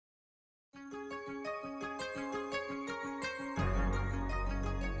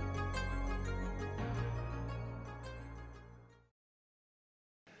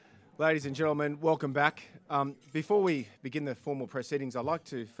Ladies and gentlemen, welcome back. Before we begin the formal proceedings, I'd like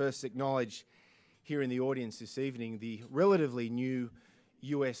to first acknowledge here in the audience this evening the relatively new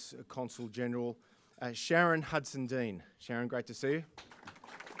US Consul General, Sharon Hudson-Dean. Sharon, great to see you.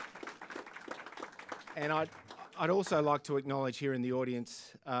 And I'd also like to acknowledge here in the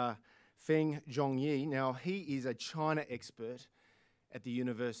audience Feng Zhongyi. Now, he is a China expert at the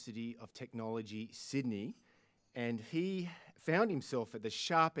University of Technology, Sydney, and he found himself at the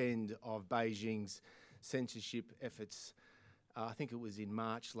sharp end of Beijing's censorship efforts. I think it was in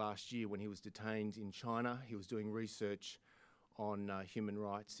March last year when he was detained in China. He was doing research on human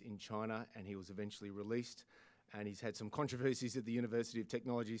rights in China, and he was eventually released. And he's had some controversies at the University of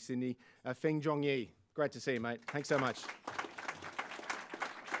Technology, Sydney. Feng Zhongyi, great to see you, mate. Thanks so much.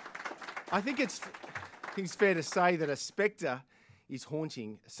 I think it's fair to say that a spectre is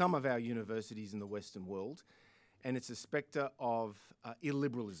haunting some of our universities in the Western world, and it's a spectre of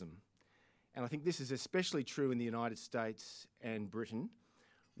illiberalism. And I think this is especially true in the United States and Britain,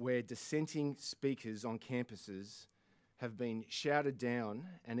 where dissenting speakers on campuses have been shouted down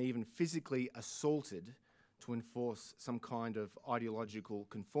and even physically assaulted to enforce some kind of ideological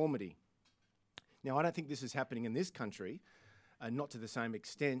conformity. Now, I don't think this is happening in this country, not to the same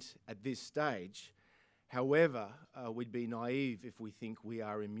extent at this stage. However, we'd be naive if we think we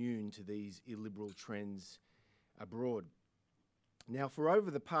are immune to these illiberal trends abroad. Now, for over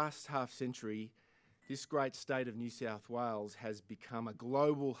the past half century, this great state of New South Wales has become a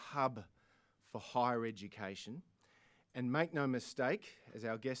global hub for higher education. And make no mistake, as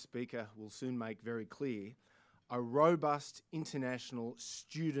our guest speaker will soon make very clear, a robust international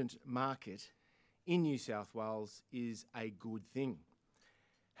student market in New South Wales is a good thing.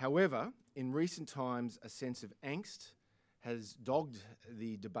 However, in recent times, a sense of angst has dogged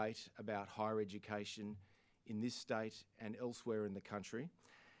the debate about higher education in this state and elsewhere in the country.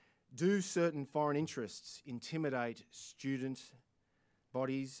 Do certain foreign interests intimidate student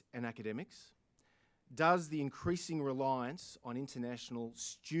bodies and academics? Does the increasing reliance on international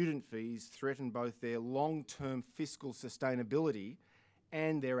student fees threaten both their long-term fiscal sustainability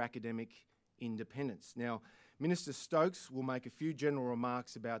and their academic independence? Now, Minister Stokes will make a few general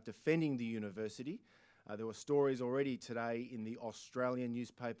remarks about defending the university. There were stories already today in the Australian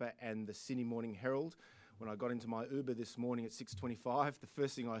newspaper and the Sydney Morning Herald. When I got into my Uber this morning at 6:25, the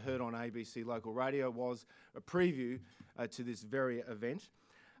first thing I heard on ABC local radio was a preview to this very event.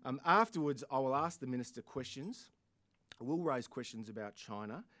 Afterwards, I will ask the Minister questions. We'll raise questions about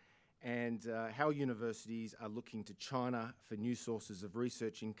China and how universities are looking to China for new sources of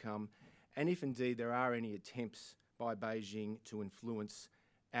research income, and if indeed there are any attempts by Beijing to influence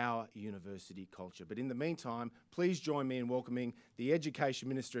our university culture. But in the meantime, please join me in welcoming the Education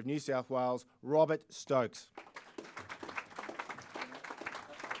Minister of New South Wales, Robert Stokes.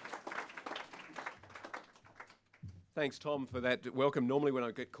 Thanks, Tom, for that welcome. Normally when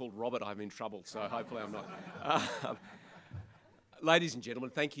I get called Robert, I'm in trouble, so hopefully I'm not. Ladies and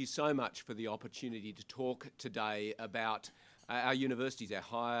gentlemen, thank you so much for the opportunity to talk today about our universities, our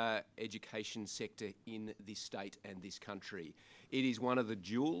higher education sector in this state and this country. It is one of the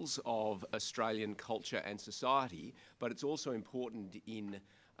jewels of Australian culture and society, but it's also important in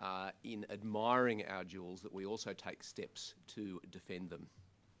admiring our jewels that we also take steps to defend them.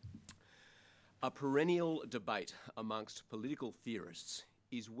 A perennial debate amongst political theorists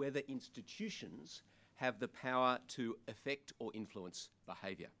is whether institutions have the power to affect or influence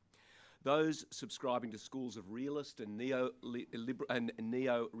behaviour. Those subscribing to schools of realist and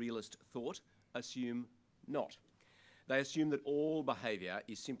neo-realist thought assume not. They assume that all behaviour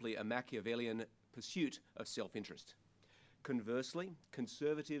is simply a Machiavellian pursuit of self-interest. Conversely,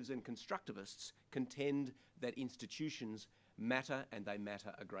 conservatives and constructivists contend that institutions matter, and they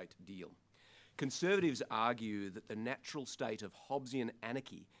matter a great deal. Conservatives argue that the natural state of Hobbesian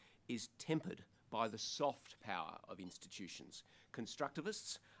anarchy is tempered by the soft power of institutions.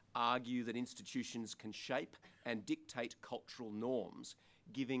 Constructivists argue that institutions can shape and dictate cultural norms,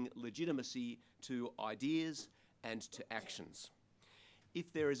 giving legitimacy to ideas and to actions.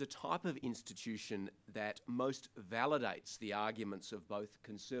 If there is a type of institution that most validates the arguments of both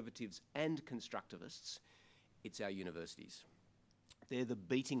conservatives and constructivists, it's our universities. They're the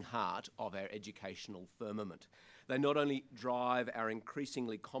beating heart of our educational firmament. They not only drive our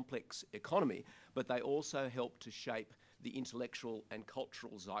increasingly complex economy, but they also help to shape the intellectual and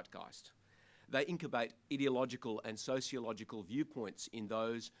cultural zeitgeist. They incubate ideological and sociological viewpoints in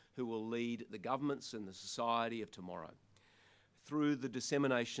those who will lead the governments and the society of tomorrow. Through the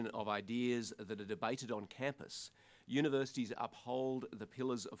dissemination of ideas that are debated on campus, universities uphold the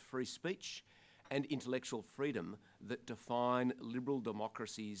pillars of free speech and intellectual freedom that define liberal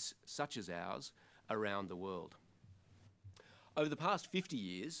democracies such as ours around the world. Over the past 50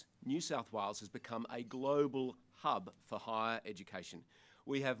 years, New South Wales has become a global hub for higher education.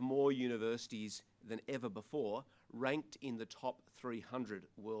 We have more universities than ever before, ranked in the top 300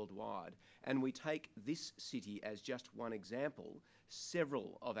 worldwide. And we take this city as just one example.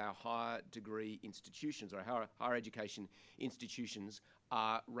 Several of our higher degree institutions, or higher education institutions,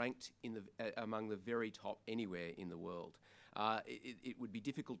 are ranked among the very top anywhere in the world. It would be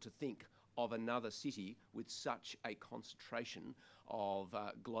difficult to think of another city with such a concentration of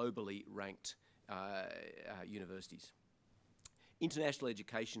globally ranked universities. International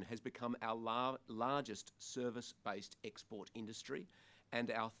education has become our largest service-based export industry and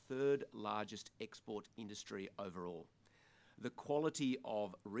our third largest export industry overall. The quality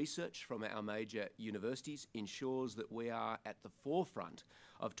of research from our major universities ensures that we are at the forefront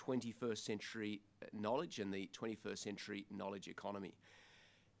of 21st century knowledge and the 21st century knowledge economy.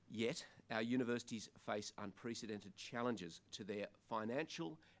 Yet, our universities face unprecedented challenges to their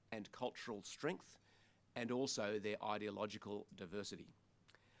financial and cultural strength and also their ideological diversity.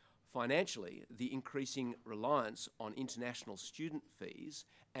 Financially, the increasing reliance on international student fees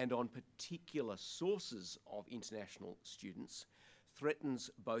and on particular sources of international students threatens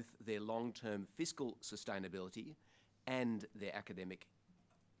both their long-term fiscal sustainability and their academic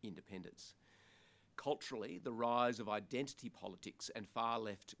independence. Culturally, the rise of identity politics and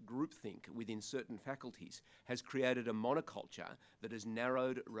far-left groupthink within certain faculties has created a monoculture that has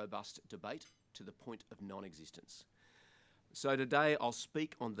narrowed robust debate to the point of non-existence. So today I'll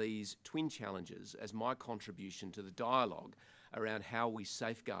speak on these twin challenges as my contribution to the dialogue around how we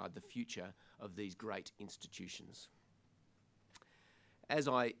safeguard the future of these great institutions. As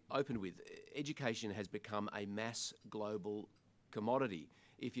I opened with, education has become a mass global commodity.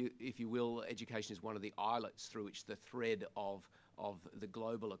 If you will, education is one of the eyelets through which the thread of the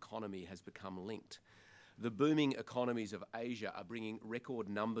global economy has become linked. The booming economies of Asia are bringing record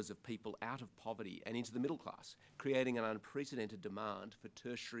numbers of people out of poverty and into the middle class, creating an unprecedented demand for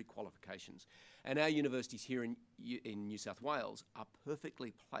tertiary qualifications. And our universities here in New South Wales are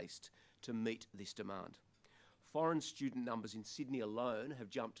perfectly placed to meet this demand. Foreign student numbers in Sydney alone have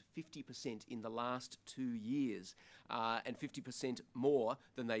jumped 50% in the last 2 years, and 50% more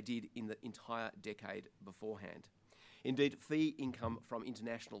than they did in the entire decade beforehand. Indeed, fee income from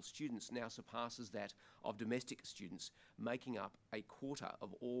international students now surpasses that of domestic students, making up a quarter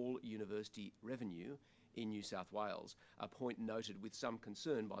of all university revenue in New South Wales, a point noted with some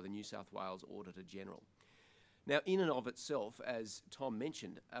concern by the New South Wales Auditor General. Now, in and of itself, as Tom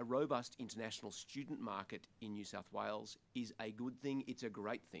mentioned, a robust international student market in New South Wales is a good thing, it's a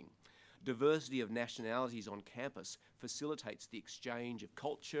great thing. Diversity of nationalities on campus facilitates the exchange of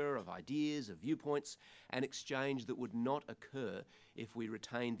culture, of ideas, of viewpoints, an exchange that would not occur if we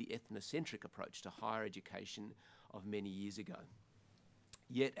retained the ethnocentric approach to higher education of many years ago.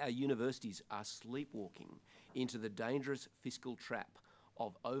 Yet our universities are sleepwalking into the dangerous fiscal trap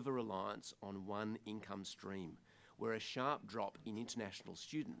of over-reliance on one income stream, where a sharp drop in international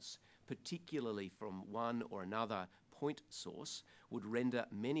students, particularly from one or another point source, would render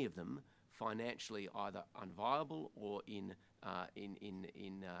many of them financially either unviable or in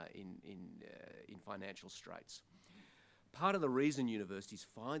financial straits. Part of the reason universities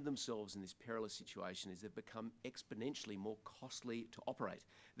find themselves in this perilous situation is they've become exponentially more costly to operate.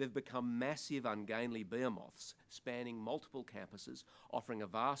 They've become massive, ungainly behemoths spanning multiple campuses, offering a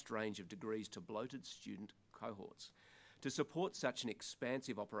vast range of degrees to bloated student cohorts. To support such an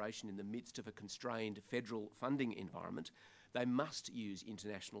expansive operation in the midst of a constrained federal funding environment, they must use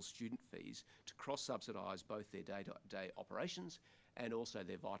international student fees to cross-subsidise both their day-to-day operations and also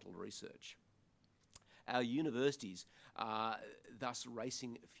their vital research. Our universities are thus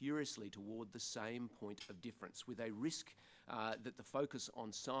racing furiously toward the same point of difference, with a risk that the focus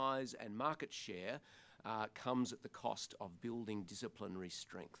on size and market share comes at the cost of building disciplinary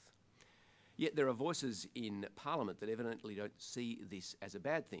strength. Yet there are voices in Parliament that evidently don't see this as a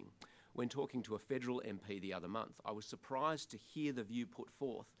bad thing. When talking to a federal MP the other month, I was surprised to hear the view put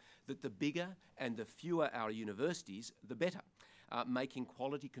forth that the bigger and the fewer our universities, the better, making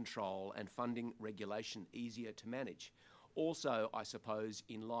quality control and funding regulation easier to manage. Also, I suppose,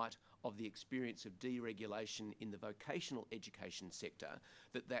 in light of the experience of deregulation in the vocational education sector,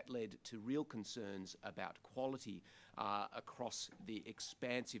 that led to real concerns about quality across the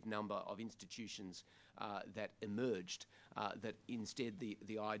expansive number of institutions that emerged, that instead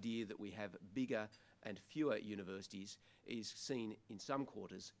the idea that we have bigger and fewer universities is seen in some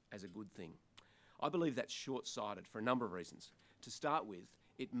quarters as a good thing. I believe that's short-sighted for a number of reasons. To start with,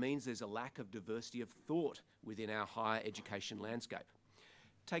 it means there's a lack of diversity of thought within our higher education landscape.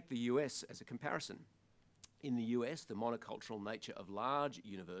 Take the US as a comparison. In the US, the monocultural nature of large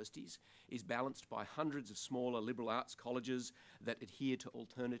universities is balanced by hundreds of smaller liberal arts colleges that adhere to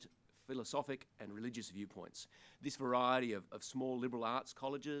alternate philosophic and religious viewpoints. This variety of small liberal arts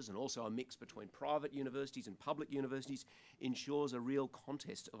colleges, and also a mix between private universities and public universities, ensures a real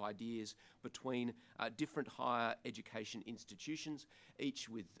contest of ideas between different higher education institutions, each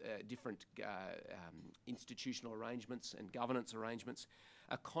with different institutional arrangements and governance arrangements,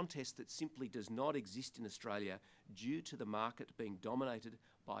 a contest that simply does not exist in Australia due to the market being dominated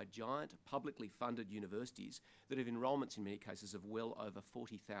by giant publicly funded universities that have enrolments in many cases of well over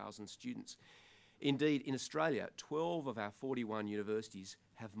 40,000 students. Indeed, in Australia, 12 of our 41 universities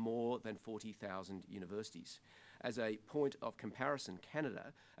have more than 40,000 universities. As a point of comparison,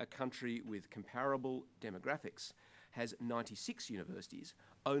 Canada, a country with comparable demographics, has 96 universities,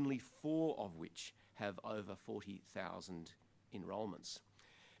 only 4 of which have over 40,000 enrolments.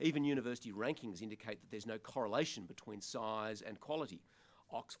 Even university rankings indicate that there's no correlation between size and quality.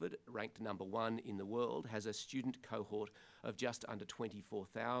 Oxford, ranked number 1 in the world, has a student cohort of just under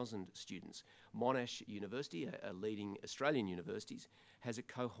 24,000 students. Monash University, a leading Australian university, has a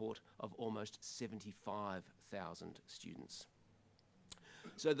cohort of almost 75,000 students.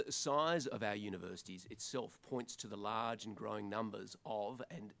 So the size of our universities itself points to the large and growing numbers of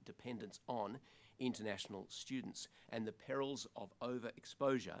and dependence on international students and the perils of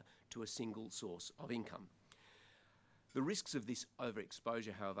overexposure to a single source of income. The risks of this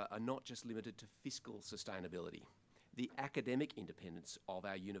overexposure, however, are not just limited to fiscal sustainability. The academic independence of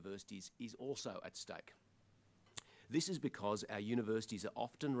our universities is also at stake. This is because our universities are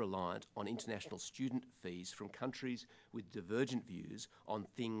often reliant on international student fees from countries with divergent views on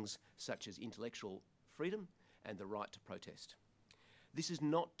things such as intellectual freedom and the right to protest. This is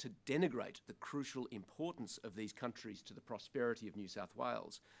not to denigrate the crucial importance of these countries to the prosperity of New South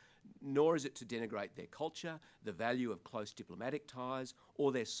Wales, nor is it to denigrate their culture, the value of close diplomatic ties,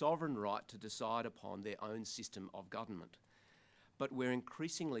 or their sovereign right to decide upon their own system of government. But we're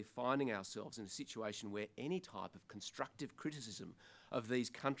increasingly finding ourselves in a situation where any type of constructive criticism of these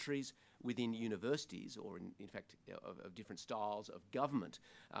countries within universities, or in fact of different styles of government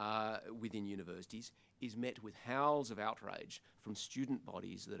within universities, is met with howls of outrage from student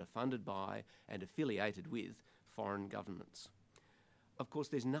bodies that are funded by and affiliated with foreign governments. Of course,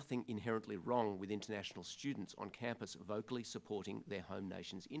 there's nothing inherently wrong with international students on campus vocally supporting their home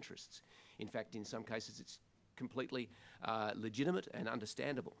nation's interests. In fact, in some cases, it's completely legitimate and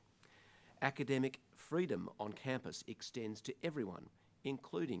understandable. Academic freedom on campus extends to everyone,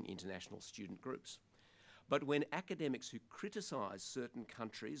 including international student groups. But when academics who criticise certain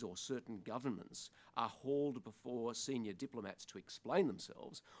countries or certain governments are hauled before senior diplomats to explain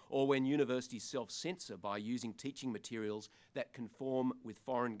themselves, or when universities self-censor by using teaching materials that conform with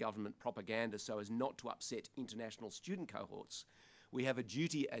foreign government propaganda so as not to upset international student cohorts, we have a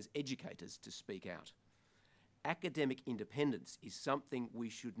duty as educators to speak out. Academic independence is something we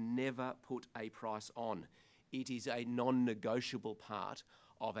should never put a price on. It is a non-negotiable part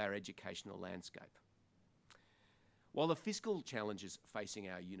of our educational landscape. While the fiscal challenges facing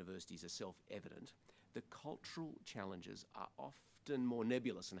our universities are self-evident, the cultural challenges are often more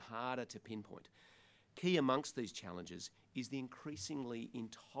nebulous and harder to pinpoint. Key amongst these challenges is the increasingly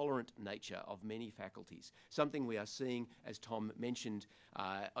intolerant nature of many faculties, something we are seeing, as Tom mentioned,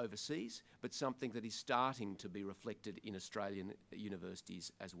 overseas, but something that is starting to be reflected in Australian universities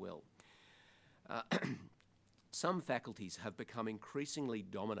as well. Some faculties have become increasingly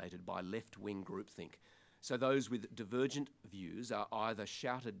dominated by left-wing groupthink, so those with divergent views are either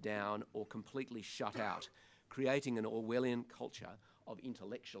shouted down or completely shut out, creating an Orwellian culture of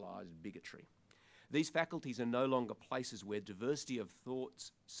intellectualised bigotry. These faculties are no longer places where diversity of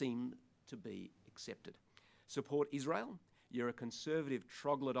thoughts seem to be accepted. Support Israel? You're a conservative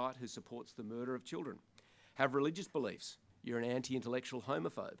troglodyte who supports the murder of children. Have religious beliefs? You're an anti-intellectual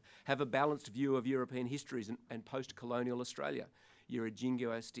homophobe. Have a balanced view of European histories and post-colonial Australia. You're a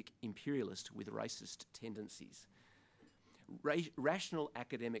jingoistic imperialist with racist tendencies. Rational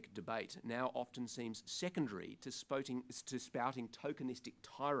academic debate now often seems secondary to spouting tokenistic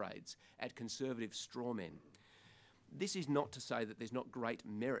tirades at conservative strawmen. This is not to say that there's not great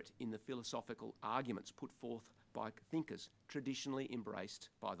merit in the philosophical arguments put forth by thinkers traditionally embraced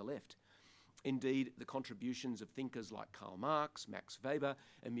by the left. Indeed, the contributions of thinkers like Karl Marx, Max Weber,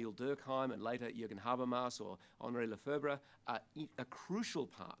 Emile Durkheim, and later Jürgen Habermas or Henri Lefebvre are crucial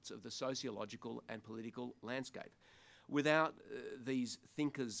parts of the sociological and political landscape. Without these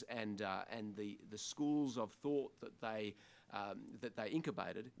thinkers and the schools of thought that they that they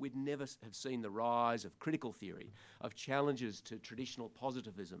incubated, we'd never have seen the rise of critical theory, of challenges to traditional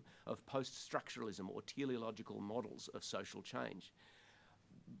positivism, of post-structuralism or teleological models of social change.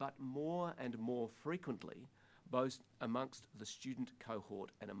 But more and more frequently, both amongst the student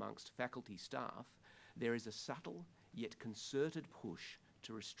cohort and amongst faculty staff, there is a subtle yet concerted push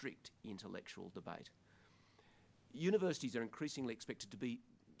to restrict intellectual debate. Universities are increasingly expected to be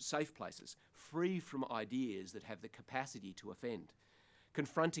safe places, free from ideas that have the capacity to offend.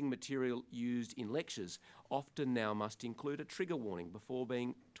 Confronting material used in lectures often now must include a trigger warning before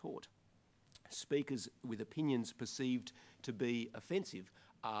being taught. Speakers with opinions perceived to be offensive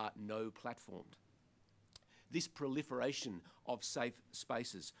are no platformed. This proliferation of safe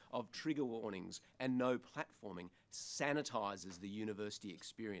spaces, of trigger warnings and no platforming sanitises the university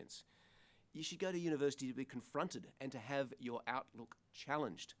experience. You should go to university to be confronted and to have your outlook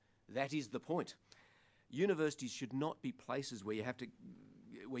challenged. That is the point. Universities should not be places where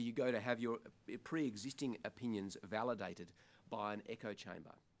you go to have your pre-existing opinions validated by an echo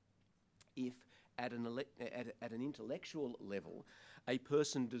chamber. If at an intellectual level, a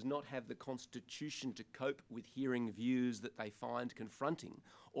person does not have the constitution to cope with hearing views that they find confronting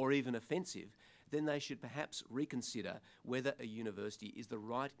or even offensive, then they should perhaps reconsider whether a university is the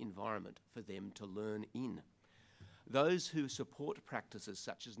right environment for them to learn in. Those who support practices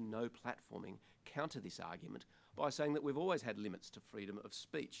such as no platforming counter this argument by saying that we've always had limits to freedom of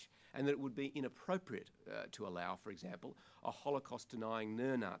speech and that it would be inappropriate to allow, for example, a Holocaust-denying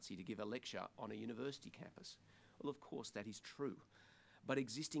neo-Nazi to give a lecture on a university campus. Well, of course, that is true. But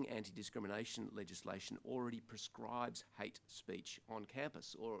existing anti-discrimination legislation already prescribes hate speech on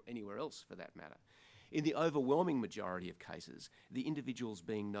campus or anywhere else for that matter. In the overwhelming majority of cases, the individuals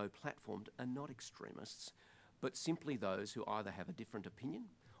being no platformed are not extremists, but simply those who either have a different opinion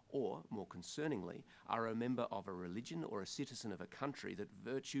or, more concerningly, are a member of a religion or a citizen of a country that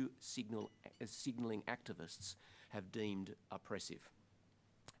signalling activists have deemed oppressive.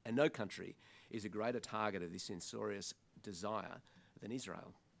 And no country is a greater target of this censorious desire than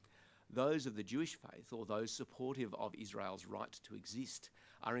Israel. Those of the Jewish faith or those supportive of Israel's right to exist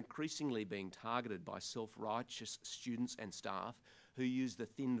are increasingly being targeted by self-righteous students and staff who use the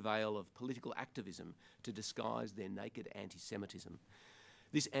thin veil of political activism to disguise their naked anti-Semitism.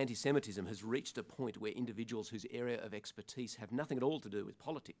 This anti-Semitism has reached a point where individuals whose area of expertise have nothing at all to do with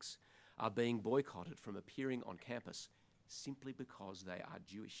politics are being boycotted from appearing on campus simply because they are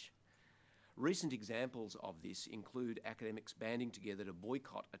Jewish. Recent examples of this include academics banding together to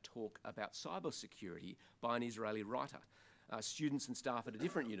boycott a talk about cybersecurity by an Israeli writer, students and staff at a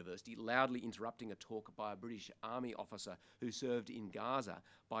different university loudly interrupting a talk by a British Army officer who served in Gaza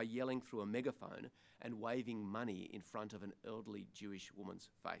by yelling through a megaphone and waving money in front of an elderly Jewish woman's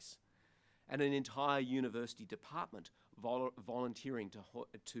face, and an entire university department volunteering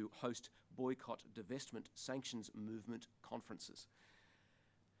to host boycott, divestment, sanctions movement conferences.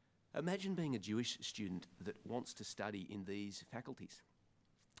 Imagine being a Jewish student that wants to study in these faculties.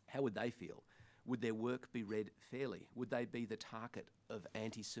 How would they feel? Would their work be read fairly? Would they be the target of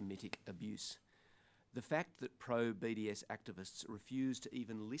anti-Semitic abuse? The fact that pro-BDS activists refuse to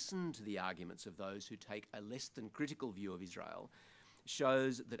even listen to the arguments of those who take a less than critical view of Israel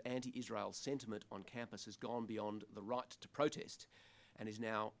shows that anti-Israel sentiment on campus has gone beyond the right to protest and is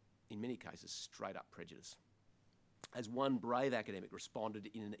now, in many cases, straight up prejudice. As one brave academic responded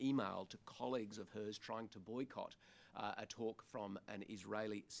in an email to colleagues of hers trying to boycott a talk from an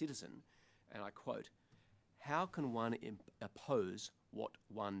Israeli citizen, and I quote, "How can one oppose what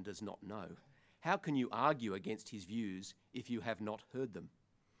one does not know? How can you argue against his views if you have not heard them?"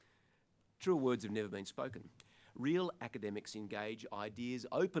 Truer words have never been spoken. Real academics engage ideas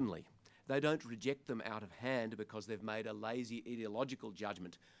openly. They don't reject them out of hand because they've made a lazy ideological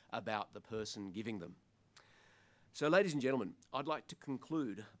judgment about the person giving them. So, ladies and gentlemen, I'd like to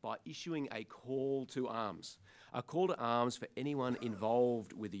conclude by issuing a call to arms for anyone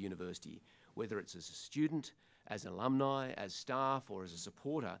involved with the university, whether it's as a student, as an alumni, as staff, or as a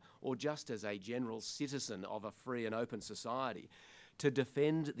supporter, or just as a general citizen of a free and open society, to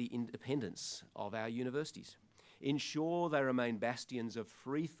defend the independence of our universities. Ensure they remain bastions of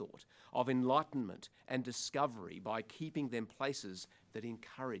free thought, of enlightenment and discovery by keeping them places that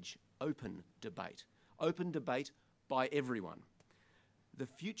encourage open debate by everyone. The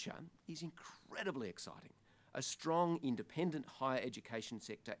future is incredibly exciting. A strong, independent higher education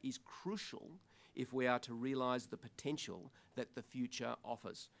sector is crucial if we are to realise the potential that the future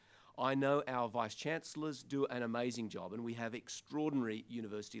offers. I know our Vice-Chancellors do an amazing job and we have extraordinary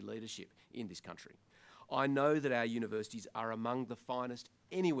university leadership in this country. I know that our universities are among the finest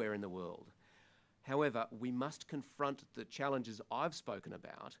anywhere in the world. However, we must confront the challenges I've spoken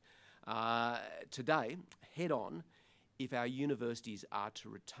about today head on if our universities are to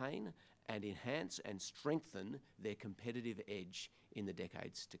retain and enhance and strengthen their competitive edge in the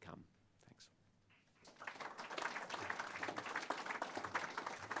decades to come. Thanks.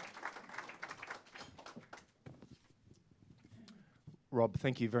 Rob,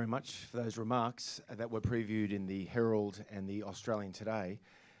 thank you very much for those remarks that were previewed in the Herald and the Australian today.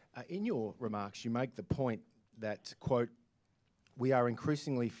 In your remarks, you make the point that, quote, "We are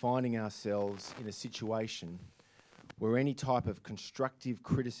increasingly finding ourselves in a situation where any type of constructive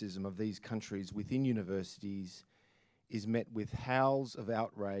criticism of these countries within universities is met with howls of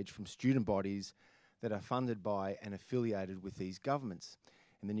outrage from student bodies that are funded by and affiliated with these governments."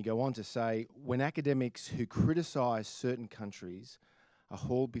 And then you go on to say, "When academics who criticise certain countries are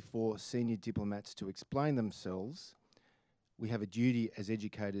hauled before senior diplomats to explain themselves, we have a duty as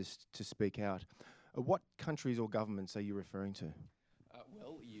educators to speak out." What countries or governments are you referring to?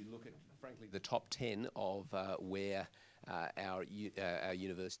 Well, you look at, frankly, the top 10 of where our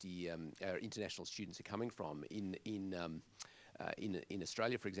university, our international students are coming from. In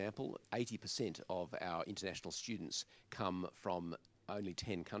Australia, for example, 80% of our international students come from only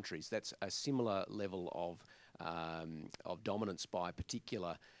 10 countries. That's a similar level of dominance by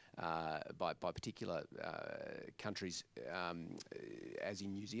particular countries, as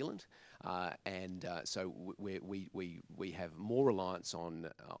in New Zealand, and so we have more reliance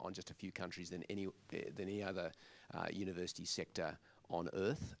on just a few countries than any other university sector on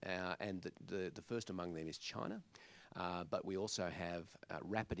earth, and the first among them is China. But we also have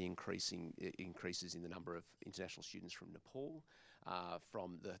rapid increases in the number of international students from Nepal.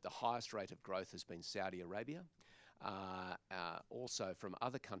 From the highest rate of growth has been Saudi Arabia. Also from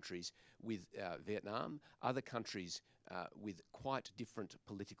other countries with Vietnam, other countries with quite different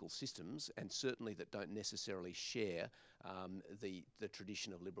political systems, and certainly that don't necessarily share the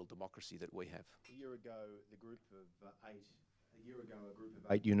tradition of liberal democracy that we have. A year ago, a group of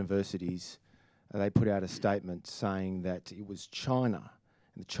 8 universities, they put out a statement saying that it was China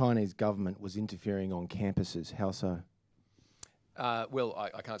and the Chinese government was interfering on campuses. How so? Well,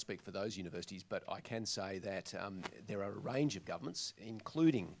 I can't speak for those universities, but I can say that there are a range of governments,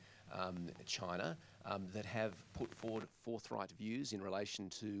 including China, that have put forward forthright views in relation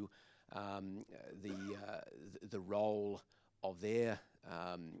to the role of their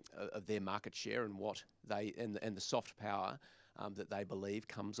market share and what they and the soft power that they believe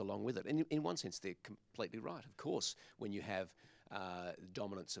comes along with it. And in one sense, they're completely right. Of course, when you have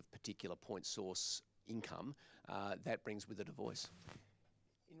dominance of particular point source income, that brings with it a voice.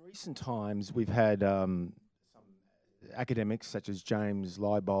 In recent times, we've had some academics such as James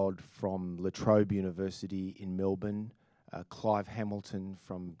Leibold from La Trobe University in Melbourne, Clive Hamilton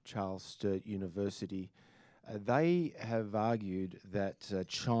from Charles Sturt University. They have argued that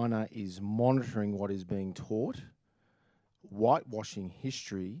China is monitoring what is being taught, whitewashing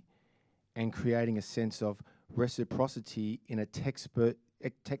history, and creating a sense of reciprocity in a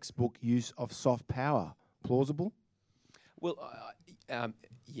textbook use of soft power. Plausible? Well,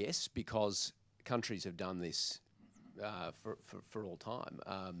 yes, because countries have done this for all time,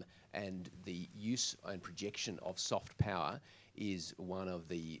 and the use and projection of soft power is one of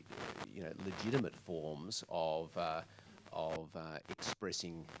the legitimate forms of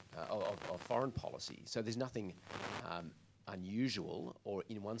expressing of foreign policy. So there's nothing unusual or,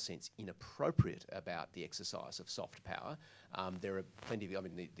 in one sense, inappropriate about the exercise of soft power. There are plenty of,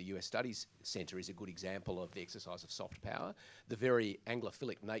 the US Studies Centre is a good example of the exercise of soft power. The very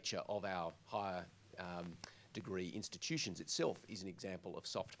Anglophilic nature of our higher degree institutions itself is an example of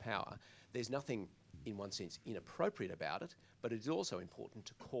soft power. There's nothing, in one sense, inappropriate about it, but it's also important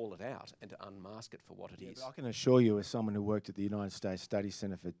to call it out and to unmask it for what it is. But I can assure you, as someone who worked at the United States Studies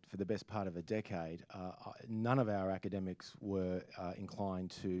Centre for the best part of a decade, none of our academics were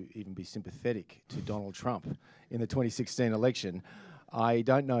inclined to even be sympathetic to Donald Trump in the 2016 election. I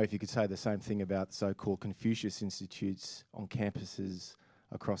don't know if you could say the same thing about so-called Confucius Institutes on campuses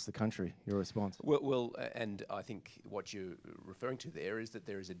across the country. Your response? Well, and I think what you're referring to there is that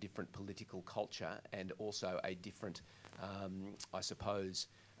there is a different political culture and also a different, I suppose,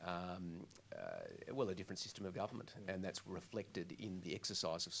 a different system of government, and that's reflected in the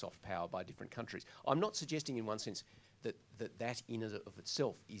exercise of soft power by different countries. I'm not suggesting, in one sense, that in and of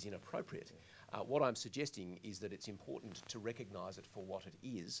itself is inappropriate. What I'm suggesting is that it's important to recognise it for what it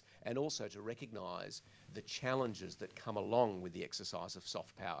is, and also to recognise the challenges that come along with the exercise of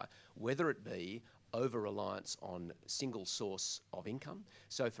soft power, whether it be over-reliance on single source of income.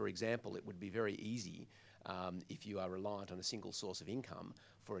 So, for example, it would be very easy if you are reliant on a single source of income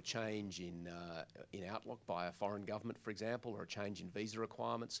for a change in outlook by a foreign government, for example, or a change in visa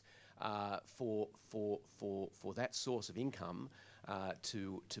requirements, for that source of income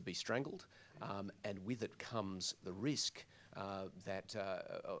to be strangled, and with it comes the risk that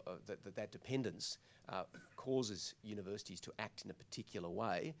dependence causes universities to act in a particular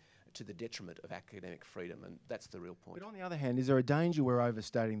way to the detriment of academic freedom, and that's the real point. But on the other hand, is there a danger we're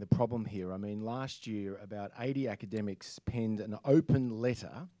overstating the problem here? I mean, last year, about 80 academics penned an open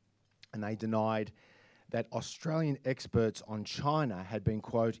letter, and they denied that Australian experts on China had been,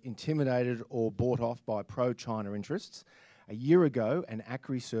 quote, intimidated or bought off by pro-China interests. A year ago, an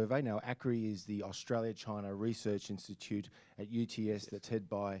ACRI survey, now ACRI is the Australia-China Research Institute at UTS that's headed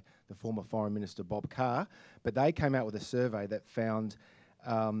by the former Foreign Minister Bob Carr, but they came out with a survey that found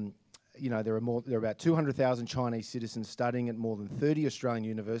there are about 200,000 Chinese citizens studying at more than 30 Australian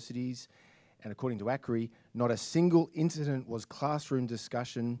universities, and according to ACRI, not a single incident was classroom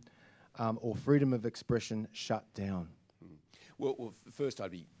discussion or freedom of expression shut down. Well, first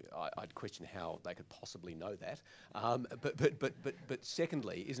I'd question how they could possibly know that. But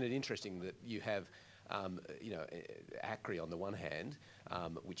secondly, isn't it interesting that you have ACRI on the one hand,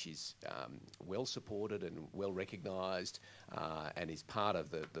 which is well supported and well recognised, and is part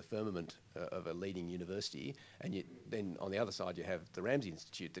of the firmament of a leading university, and then on the other side you have the Ramsay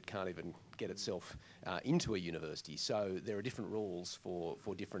Institute that can't even get itself into a university. So there are different rules for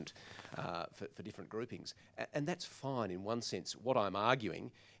different groupings, and that's fine in one sense. What I'm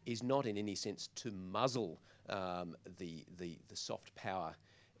arguing is not in any sense to muzzle the soft power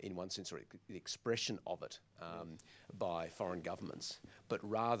in one sense, or the expression of it by foreign governments, but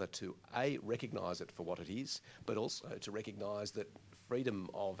rather to recognise it for what it is, but also to recognise that freedom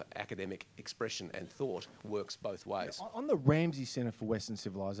of academic expression and thought works both ways. On the Ramsay Centre for Western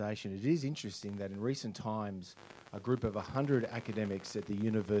Civilisation, it is interesting that in recent times, a group of 100 academics at the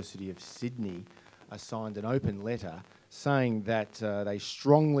University of Sydney signed an open letter saying that they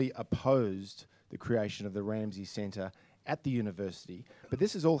strongly opposed the creation of the Ramsay Centre at the university. But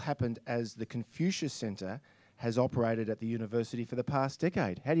this has all happened as the Confucius Centre has operated at the university for the past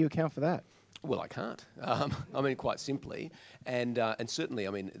decade. How do you account for that? Well, I can't. Quite simply, and certainly,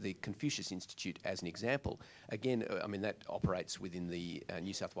 the Confucius Institute, as an example, again, that operates within the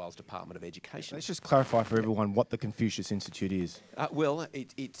New South Wales Department of Education. Let's just clarify for everyone what the Confucius Institute is.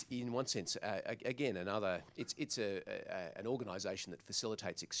 It's in one sense, again, it's an organisation that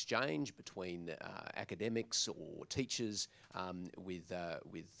facilitates exchange between academics or teachers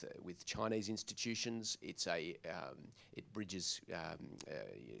with Chinese institutions. It bridges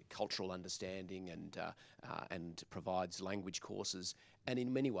cultural understanding and provides language courses, and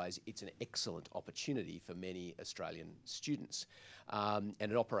in many ways it's an excellent opportunity for many Australian students, and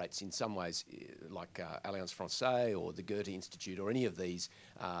it operates in some ways like Alliance Française or the Goethe Institute or any of these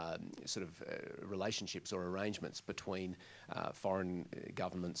relationships or arrangements between foreign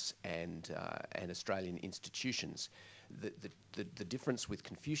governments and Australian institutions. The difference with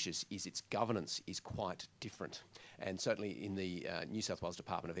Confucius is its governance is quite different, and certainly in the New South Wales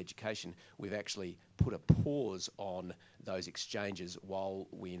Department of Education we've actually put a pause on those exchanges while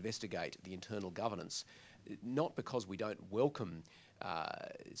we investigate the internal governance, not because we don't welcome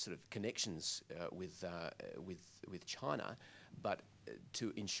connections with China, but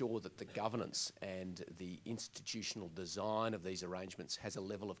to ensure that the governance and the institutional design of these arrangements has a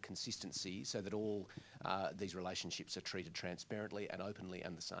level of consistency so that all these relationships are treated transparently and openly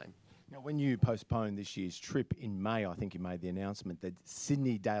and the same. Now, when you postponed this year's trip in May, I think you made the announcement that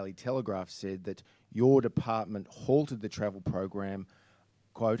Sydney Daily Telegraph said that your department halted the travel program,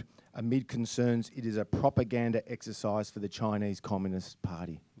 quote, amid concerns it is a propaganda exercise for the Chinese Communist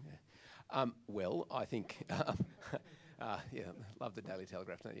Party. Yeah. I think... love the Daily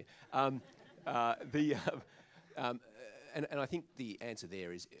Telegraph, don't you? And I think the answer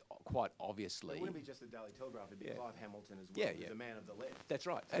there is quite obviously... It wouldn't be just the Daily Telegraph, it'd be Clive Hamilton as well, who's a man of the left. That's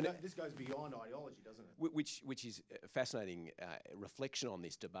right. So this goes beyond ideology, doesn't it? Which is a fascinating reflection on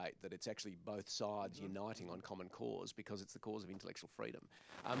this debate, that it's actually both sides uniting on common cause because it's the cause of intellectual freedom.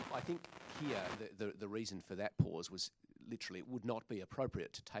 I think here the reason for that pause was literally it would not be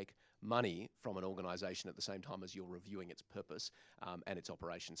appropriate to take money from an organisation at the same time as you're reviewing its purpose and its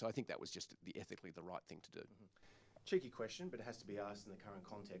operation. So I think that was just ethically the right thing to do. Mm-hmm. Cheeky question, but it has to be asked in the current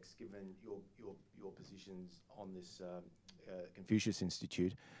context, given your positions on this Confucius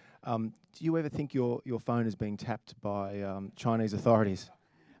Institute. Do you ever think your phone is being tapped by Chinese authorities?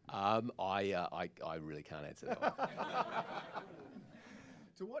 I really can't answer that one.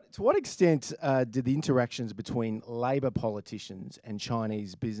 To what extent did the interactions between Labor politicians and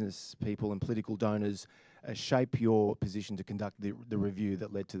Chinese business people and political donors shape your position to conduct the review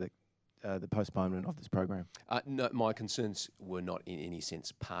that led to the postponement of this program? No, my concerns were not in any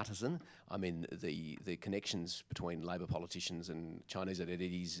sense partisan. I mean, the connections between Labor politicians and Chinese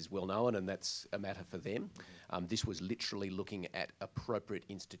identities is well known, and that's a matter for them. This was literally looking at appropriate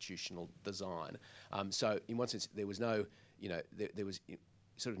institutional design. So in one sense, there was no, there was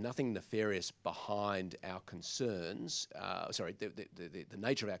sort of nothing nefarious behind our concerns. The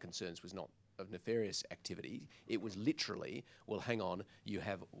nature of our concerns was not of nefarious activity. It was literally, well, hang on, you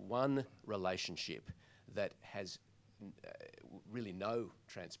have one relationship that has really no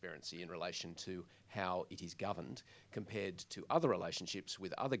transparency in relation to how it is governed compared to other relationships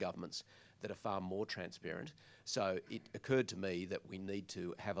with other governments that are far more transparent. So it occurred to me that we need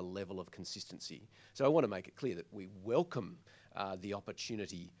to have a level of consistency. So I want to make it clear that we welcome the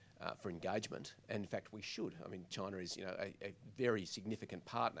opportunity for engagement, and in fact we should. I mean, China is a very significant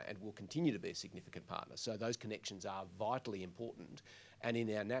partner and will continue to be a significant partner. So those connections are vitally important and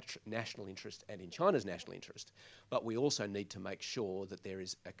in our national interest and in China's national interest. But we also need to make sure that there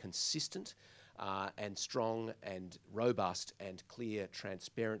is a consistent and strong and robust and clear,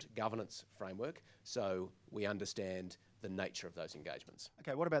 transparent governance framework so we understand the nature of those engagements.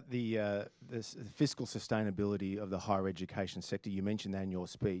 Okay, what about the fiscal sustainability of the higher education sector? You mentioned that in your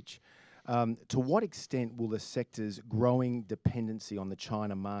speech. To what extent will the sector's growing dependency on the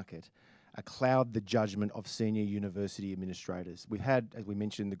China market cloud the judgment of senior university administrators? We've had, as we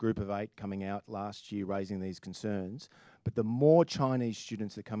mentioned, the Group of 8 coming out last year raising these concerns, but the more Chinese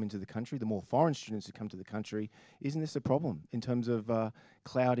students that come into the country, the more foreign students that come to the country, isn't this a problem in terms of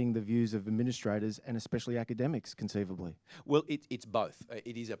clouding the views of administrators and especially academics, conceivably? Well, it's both.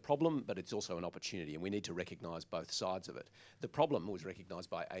 It is a problem, but it's also an opportunity, and we need to recognise both sides of it. The problem was recognised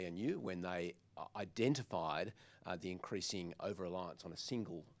by ANU when they identified the increasing over-reliance on a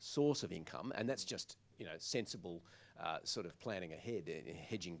single source of income, and that's just sensible sort of planning ahead,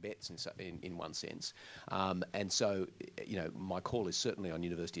 hedging bets in one sense. And so, my call is certainly on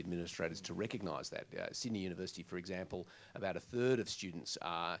university administrators to recognise that. Sydney University, for example, about a third of students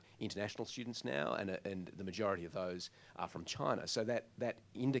are international students now, and the majority of those are from China. So that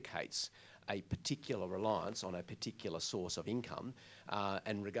indicates a particular reliance on a particular source of income,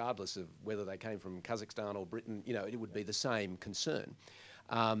 and regardless of whether they came from Kazakhstan or Britain, it would be the same concern.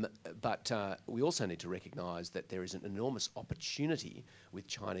 But we also need to recognise that there is an enormous opportunity with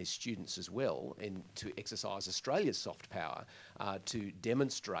Chinese students as well to exercise Australia's soft power to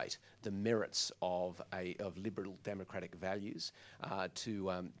demonstrate the merits of liberal democratic values,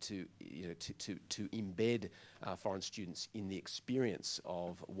 to embed foreign students in the experience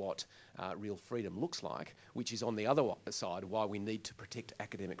of what real freedom looks like, which is on the other side why we need to protect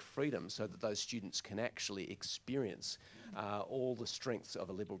academic freedom so that those students can actually experience all the strengths of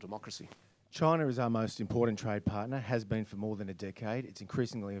a liberal democracy. China is our most important trade partner, has been for more than a decade. It's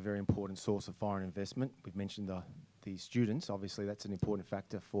increasingly a very important source of foreign investment. We've mentioned the students. Obviously, that's an important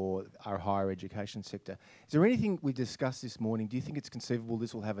factor for our higher education sector. Is there anything we discussed this morning? Do you think it's conceivable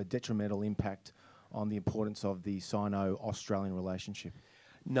this will have a detrimental impact on the importance of the Sino-Australian relationship?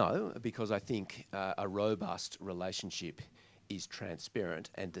 No, because I think a robust relationship is transparent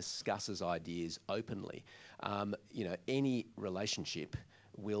and discusses ideas openly. Any relationship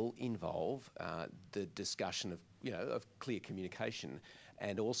will involve the discussion of clear communication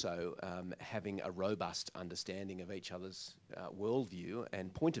and also having a robust understanding of each other's worldview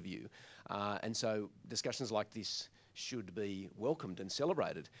and point of view. And so discussions like this should be welcomed and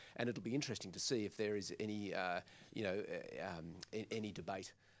celebrated. And it'll be interesting to see if there is any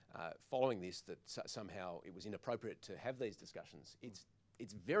debate following this that somehow it was inappropriate to have these discussions.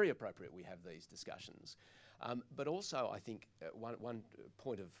 It's very appropriate we have these discussions. But also, I think one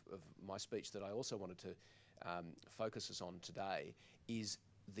point of my speech that I also wanted to focus us on today is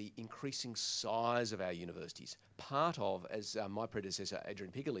the increasing size of our universities. Part of, as my predecessor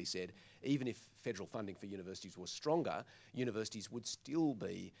Adrian Piggoley said, even if federal funding for universities was stronger, universities would still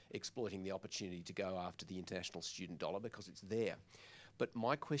be exploiting the opportunity to go after the international student dollar because it's there. But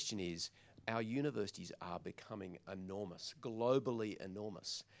my question is, our universities are becoming enormous, globally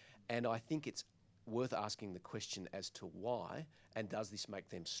enormous, and I think it's worth asking the question as to why, and does this make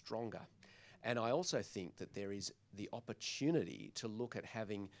them stronger? And I also think that there is the opportunity to look at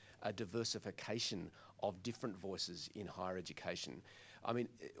having a diversification of different voices in higher education. I mean,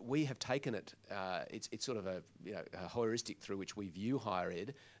 we have taken it, it's sort of a heuristic through which we view higher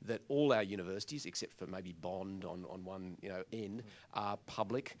ed, that all our universities, except for maybe Bond on one end, are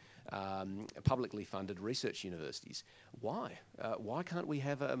publicly funded research universities. Why? Why can't we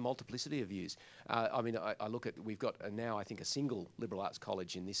have a multiplicity of views? I mean, I look at, we've got now, I think, a single liberal arts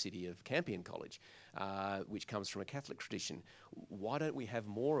college in this city of Campion College, which comes from a Catholic tradition. Why don't we have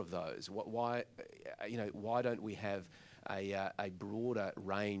more of those? Why don't we have a broader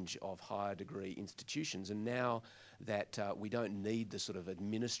range of higher degree institutions? And now that we don't need the sort of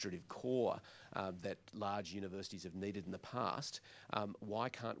administrative core that large universities have needed in the past, why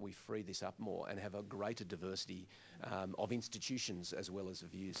can't we free this up more and have a greater diversity of institutions as well as of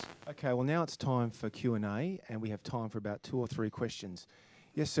views? Okay, well now it's time for Q&A, and we have time for about 2 or 3 questions.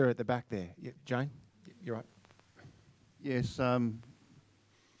 Yes, sir, at the back there. Yeah, Jane, you're right. Yes,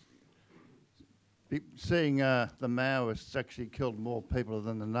 seeing the Maoists actually killed more people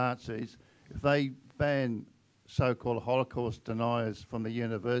than the Nazis, if they ban so-called Holocaust deniers from the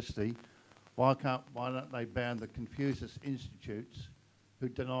university, why don't they ban the Confucius Institutes who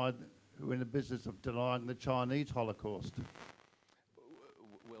are in the business of denying the Chinese Holocaust?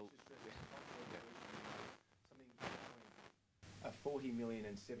 Well, 40 million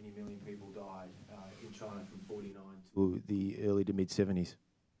and 70 million people died in China from 49 to the early to mid-70s.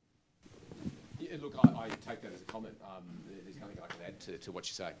 Yeah, look, I take that as a comment. There's nothing I can add to what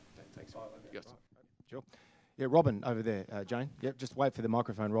you say. Thanks. Yes. Sure. Yeah, Robin over there, Jane. Yep, just wait for the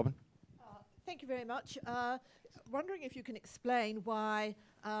microphone, Robin. Thank you very much. Wondering if you can explain why,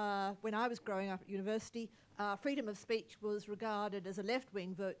 when I was growing up at university, freedom of speech was regarded as a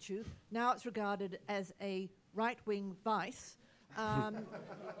left-wing virtue. Now it's regarded as a right-wing vice. And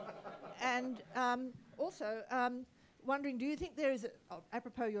also, wondering, do you think there is,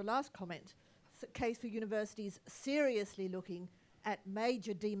 apropos your last comment, a case for universities seriously looking at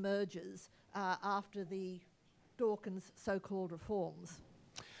major demergers after the Dawkins so-called reforms?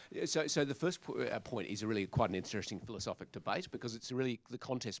 So the first point is really quite an interesting philosophic debate, because it's really the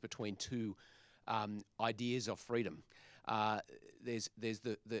contest between two ideas of freedom. There's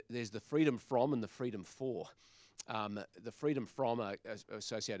the freedom from and the freedom for. The freedom from are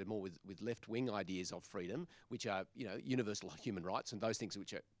associated more with left-wing ideas of freedom, which are universal human rights and those things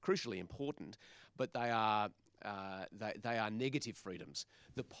which are crucially important, but they are negative freedoms.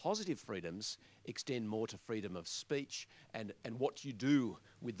 The positive freedoms extend more to freedom of speech and what you do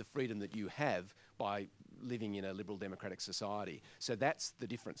with the freedom that you have by living in a liberal democratic society. So that's the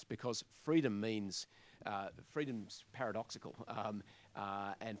difference, because freedom means freedom's paradoxical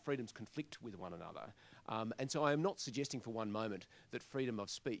and freedoms conflict with one another. And so I am not suggesting for one moment that freedom of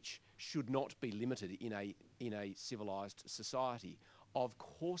speech should not be limited in a civilised society. Of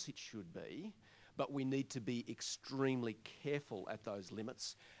course it should be, but we need to be extremely careful at those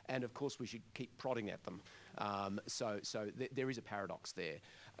limits, and of course we should keep prodding at them. So there is a paradox there.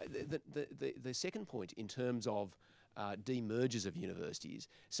 The second point, in terms of demergers of universities,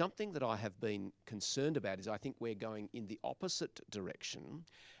 something that I have been concerned about is I think we're going in the opposite direction.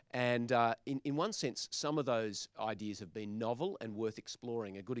 And in one sense, some of those ideas have been novel and worth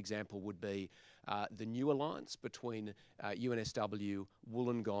exploring. A good example would be the new alliance between UNSW,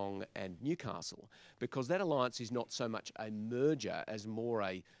 Wollongong and Newcastle, because that alliance is not so much a merger as more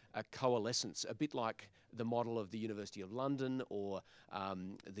a coalescence, a bit like the model of the University of London or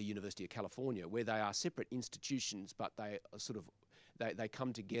the University of California, where they are separate institutions, but they are sort of they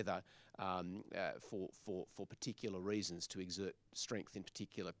come together for particular reasons to exert strength in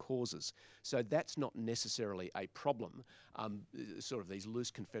particular causes. So that's not necessarily a problem. Sort of these loose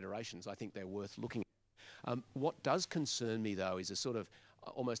confederations, I think they're worth looking at. What does concern me, though, is a sort of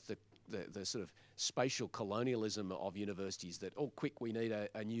almost the sort of spatial colonialism of universities, that, oh, quick, we need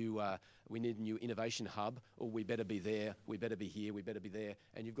a new innovation hub, or we better be there, we better be here, we better be there.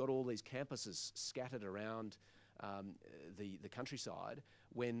 And you've got all these campuses scattered around the countryside,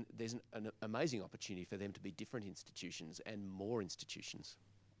 when there's an amazing opportunity for them to be different institutions and more institutions.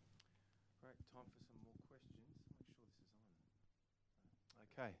 Great, time for some more questions. Make sure this is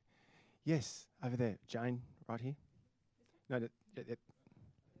on. Okay. Yes, over there, Jane, right here. No,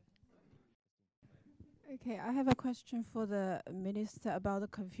 Okay, I have a question for the Minister about the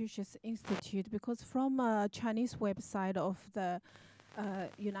Confucius Institute, because from a Chinese website of the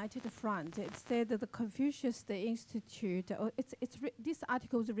United Front, it said that the Confucius Institute, this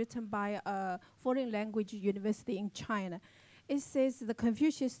article is written by a foreign language university in China. It says the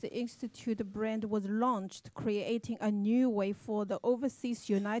Confucius Institute brand was launched, creating a new way for the overseas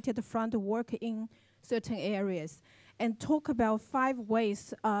United Front work in certain areas, and talk about 5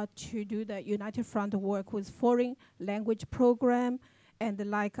 ways to do the United Front work with foreign language program and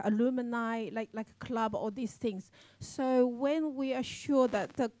like alumni, like a club, all these things. So when we are sure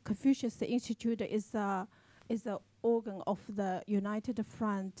that the Confucius Institute is a organ of the United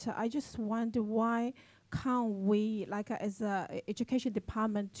Front, I just wonder why can't we, like as a education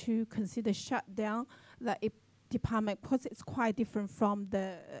department, to consider shut down the department, because it's quite different from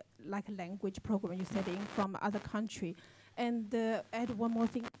the like language program you said in from other country. And add one more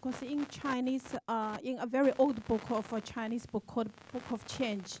thing, because in Chinese, in a very old book of a Chinese book called Book of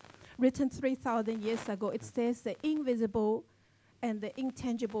Change, written 3,000 years ago, it says the invisible and the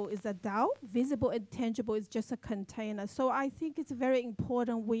intangible is a Tao, visible and tangible is just a container. So I think it's very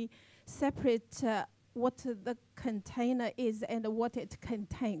important we separate what the container is and what it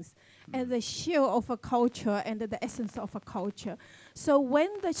contains, and the shell of a culture and the essence of a culture. So when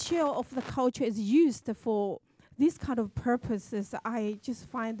the shell of the culture is used for these kind of purposes, I just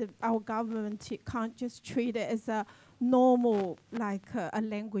find that our government can't just treat it as a normal, like a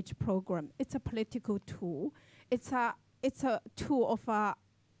language program. It's a political tool. It's a tool of a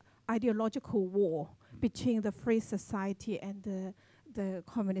ideological war between the free society and the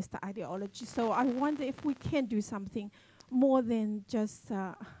communist ideology. So I wonder if we can do something more than just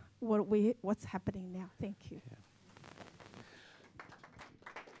what's happening now. Thank you.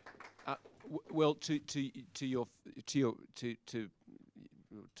 Well, to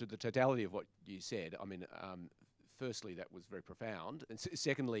the totality of what you said, I mean, firstly, that was very profound, and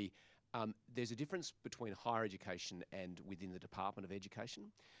secondly, there's a difference between higher education and within the Department of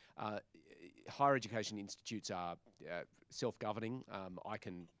Education. Higher education institutes are self-governing. I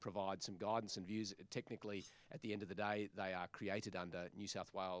can provide some guidance and views. Technically, at the end of the day, they are created under New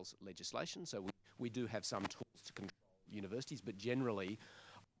South Wales legislation, so we do have some tools to control universities, but generally,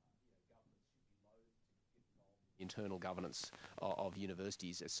 internal governance of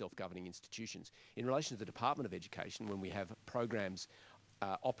universities as self-governing institutions. In relation to the Department of Education, when we have programs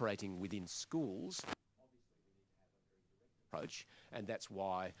operating within schools, approach, and that's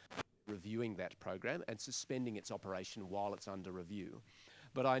why reviewing that program and suspending its operation while it's under review.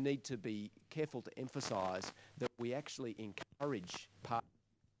 But I need to be careful to emphasise that we actually encourage partners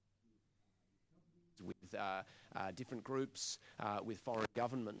with different groups, with foreign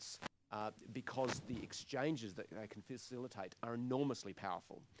governments, because the exchanges that they can facilitate are enormously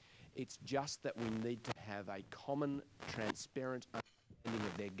powerful. It's just that we need to have a common, transparent understanding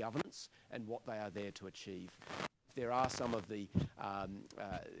of their governance and what they are there to achieve. There are some of the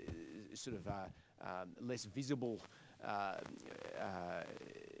less visible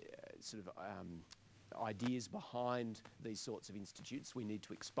ideas behind these sorts of institutes. We need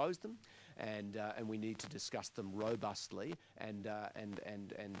to expose them, and we need to discuss them robustly and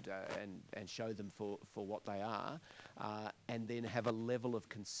show them for what they are, and then have a level of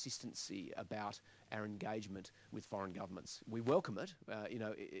consistency about our engagement with foreign governments. We welcome it.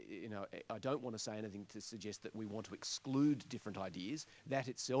 I don't want to say anything to suggest that we want to exclude different ideas. That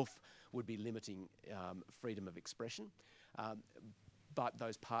itself would be limiting freedom of expression. But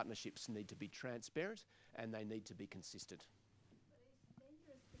those partnerships need to be transparent and they need to be consistent.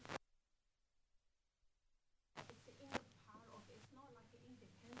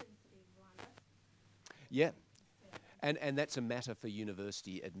 Yeah, and that's a matter for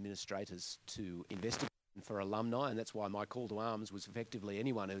university administrators to investigate, and for alumni, and that's why my call to arms was effectively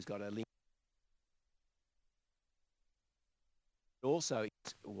anyone who's got a link. Also,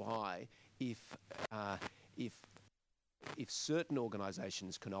 it's why if certain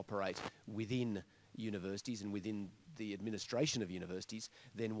organisations can operate within universities and within the administration of universities,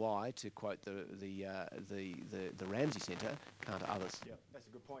 then why, to quote the Ramsay Centre, can't others? Yeah, that's a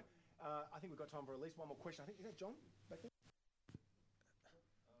good point. I think we've got time for at least one more question. I think, is that John back there?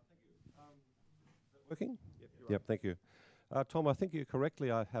 Thank you. Working? Yep, thank you. Tom, I think you correctly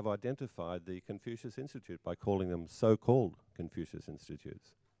have identified the Confucius Institute by calling them so-called Confucius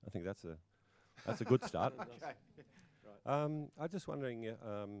Institutes. I think that's a good start. Okay. I'm just wondering,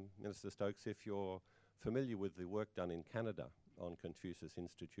 Minister Stokes, if you're familiar with the work done in Canada on Confucius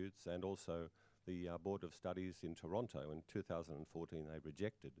Institutes, and also the Board of Studies in Toronto. In 2014, they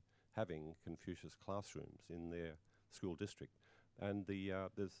rejected having Confucius classrooms in their school district. And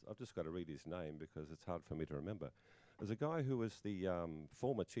I've just got to read his name because it's hard for me to remember. There's a guy who was the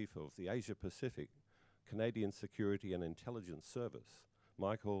former chief of the Asia Pacific Canadian Security and Intelligence Service,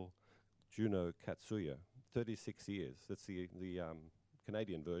 Michael Juno Katsuya, 36 years. That's the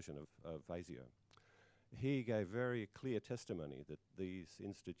Canadian version of ASIO. He gave very clear testimony that these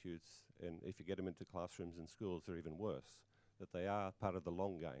institutes, and if you get them into classrooms and schools, they're even worse, that they are part of the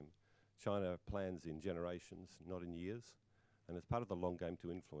long game. China plans in generations, not in years, and it's part of the long game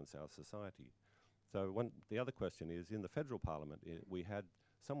to influence our society. So the other question is, in the federal parliament, we had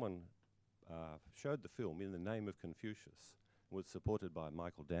someone showed the film In the Name of Confucius, was supported by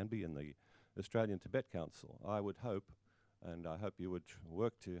Michael Danby and the Australian Tibet Council. I would hope, and I hope you would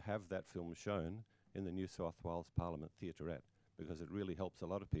work to have that film shown in the New South Wales Parliament Theaterette, because it really helps a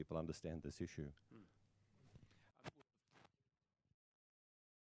lot of people understand this issue.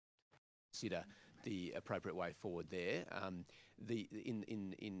 Consider the appropriate way forward there.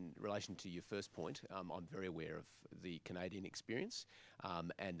 In relation to your first point, I'm very aware of the Canadian experience,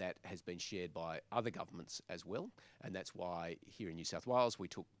 and that has been shared by other governments as well. And that's why here in New South Wales we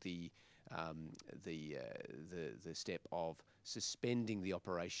took the step of suspending the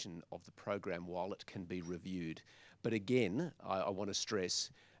operation of the program while it can be reviewed. But again, I want to stress,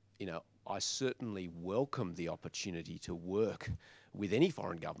 I certainly welcome the opportunity to work with any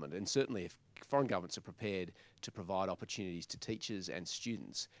foreign government, and certainly if foreign governments are prepared to provide opportunities to teachers and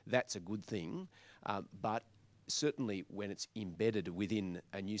students, that's a good thing. But certainly when it's embedded within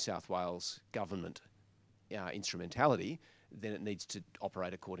a New South Wales government instrumentality, then it needs to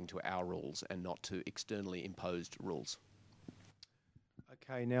operate according to our rules and not to externally imposed rules.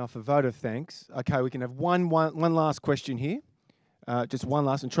 Okay, now for vote of thanks. Okay, we can have one last question here. Just one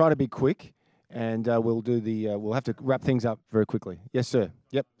last, and try to be quick. And we'll do we'll have to wrap things up very quickly. Yes, sir.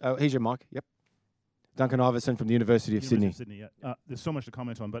 Yep. Here's your mic. Yep. Duncan Iverson from the University of Sydney. Yeah. There's so much to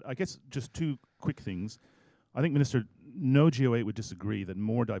comment on, but I guess just two quick things. I think, Minister, no GO8 would disagree that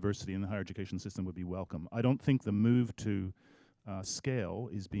more diversity in the higher education system would be welcome. I don't think the move to scale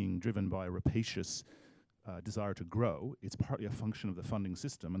is being driven by a rapacious desire to grow. It's partly a function of the funding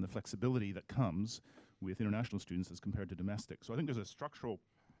system and the flexibility that comes with international students as compared to domestic. So I think there's a structural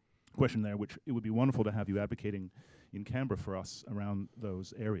question there, which it would be wonderful to have you advocating in Canberra for us around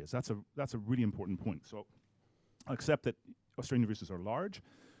those areas. That's a really important point. So I accept that Australian universities are large,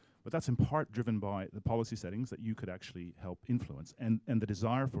 but that's in part driven by the policy settings that you could actually help influence. And the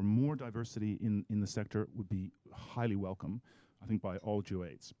desire for more diversity in the sector would be highly welcome, I think, by all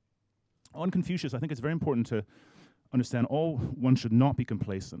GO8s. On Confucius, I think it's very important to understand one should not be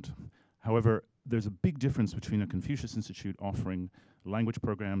complacent. However, there's a big difference between a Confucius Institute offering language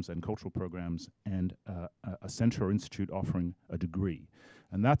programs and cultural programs and a centre or institute offering a degree.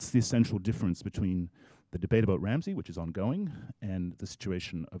 And that's the essential difference between the debate about Ramsay, which is ongoing, and the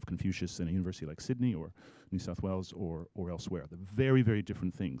situation of Confucius in a university like Sydney or New South Wales or elsewhere. They're very, very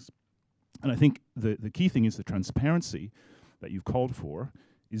different things. And I think the key thing is the transparency that you've called for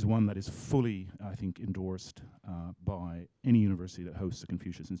is one that is fully, I think, endorsed by any university that hosts a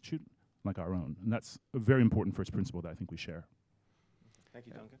Confucius Institute like our own. And that's a very important first principle that I think we share. Thank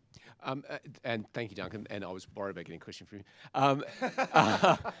you, Duncan. And thank you, Duncan. And I was worried about getting a question from you.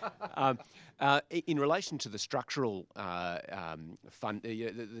 In relation to the structural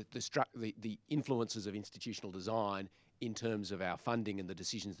the influences of institutional design in terms of our funding and the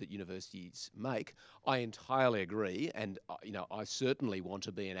decisions that universities make, I entirely agree, and I certainly want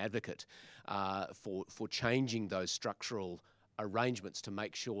to be an advocate for changing those structural arrangements to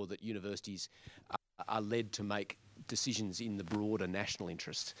make sure that universities are led to make decisions in the broader national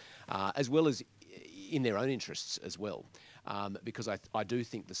interest, as well as in their own interests as well. Because I do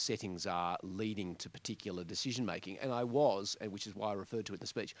think the settings are leading to particular decision making, and which is why I referred to it in the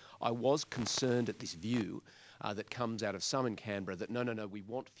speech, I was concerned at this view that comes out of some in Canberra that no, we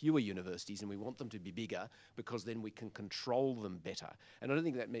want fewer universities and we want them to be bigger because then we can control them better. And I don't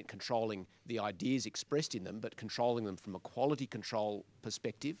think that meant controlling the ideas expressed in them, but controlling them from a quality control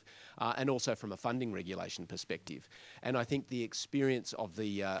perspective and also from a funding regulation perspective. And I think the experience of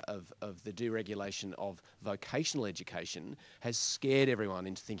the deregulation of vocational education has scared everyone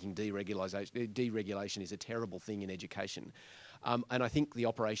into thinking deregulation is a terrible thing in education. And I think the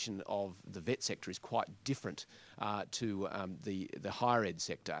operation of the vet sector is quite different to the higher ed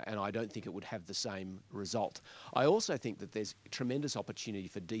sector, and I don't think it would have the same result. I also think that there's tremendous opportunity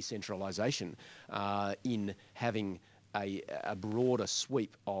for decentralisation in having a broader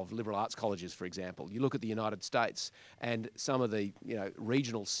sweep of liberal arts colleges, for example. You look at the United States, and some of the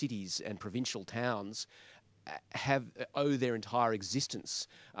regional cities and provincial towns owe their entire existence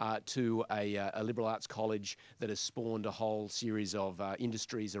to a liberal arts college that has spawned a whole series of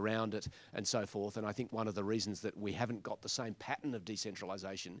industries around it and so forth. And I think one of the reasons that we haven't got the same pattern of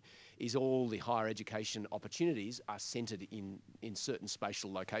decentralisation is all the higher education opportunities are centred in certain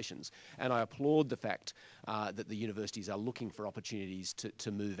spatial locations. And I applaud the fact that the universities are looking for opportunities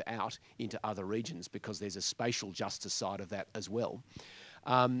to move out into other regions, because there's a spatial justice side of that as well.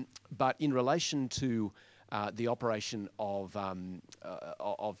 But in relation to the operation of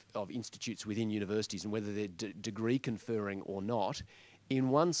institutes within universities and whether they're degree conferring or not, in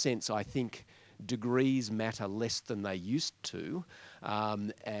one sense, I think degrees matter less than they used to,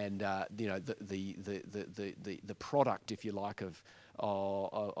 and you know, the product, if you like, of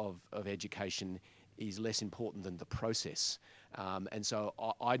education is less important than the process. And so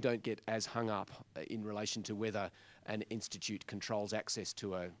I don't get as hung up in relation to whether an institute controls access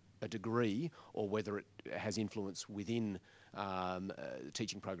to a degree or whether it has influence within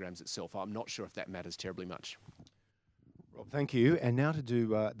teaching programs itself. I'm not sure if that matters terribly much. Rob, thank you. And now to do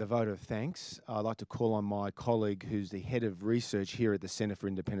the vote of thanks, I'd like to call on my colleague who's the head of research here at the Centre for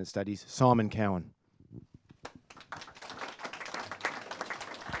Independent Studies, Simon Cowan.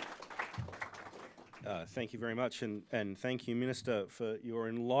 Thank you very much, and thank you, Minister, for your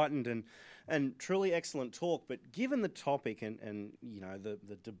enlightened and truly excellent talk. But given the topic and you know the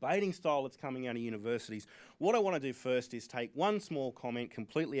debating style that's coming out of universities, what I want to do first is take one small comment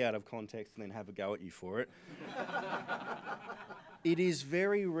completely out of context and then have a go at you for it. It is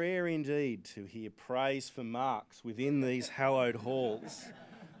very rare indeed to hear praise for Marx within these hallowed halls.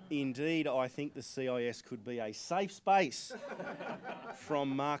 Indeed, I think the CIS could be a safe space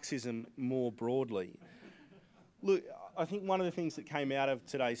from Marxism more broadly. Look, I think one of the things that came out of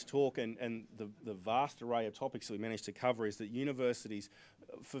today's talk and the vast array of topics that we managed to cover is that universities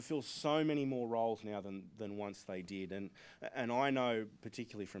fulfil so many more roles now than once they did. And I know,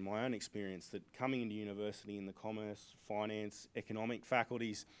 particularly from my own experience, that coming into university in the commerce, finance, economic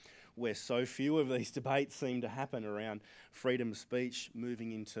faculties, where so few of these debates seem to happen around freedom of speech,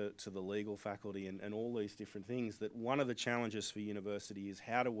 moving into the legal faculty and all these different things, that one of the challenges for university is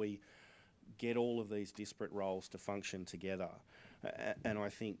how do we get all of these disparate roles to function together. And I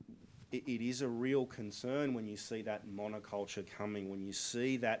think it is a real concern when you see that monoculture coming, when you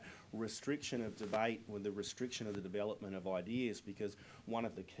see that restriction of debate, with the restriction of the development of ideas, because one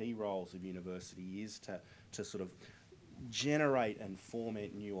of the key roles of university is to sort of generate and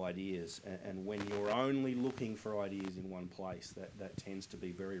foment new ideas, and when you're only looking for ideas in one place, that tends to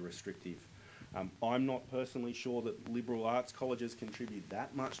be very restrictive. I'm not personally sure that liberal arts colleges contribute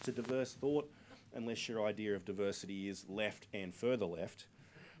that much to diverse thought, unless your idea of diversity is left and further left.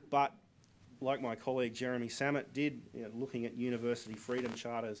 But like my colleague Jeremy Samet did, you know, looking at university freedom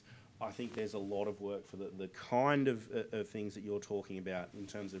charters, I think there's a lot of work for the kind of things that you're talking about in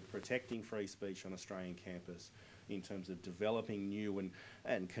terms of protecting free speech on Australian campus, in terms of developing new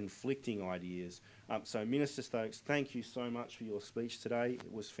and conflicting ideas. So Minister Stokes, thank you so much for your speech today.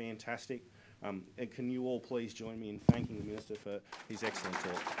 It was fantastic. And can you all please join me in thanking the Minister for his excellent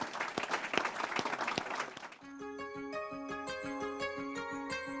talk.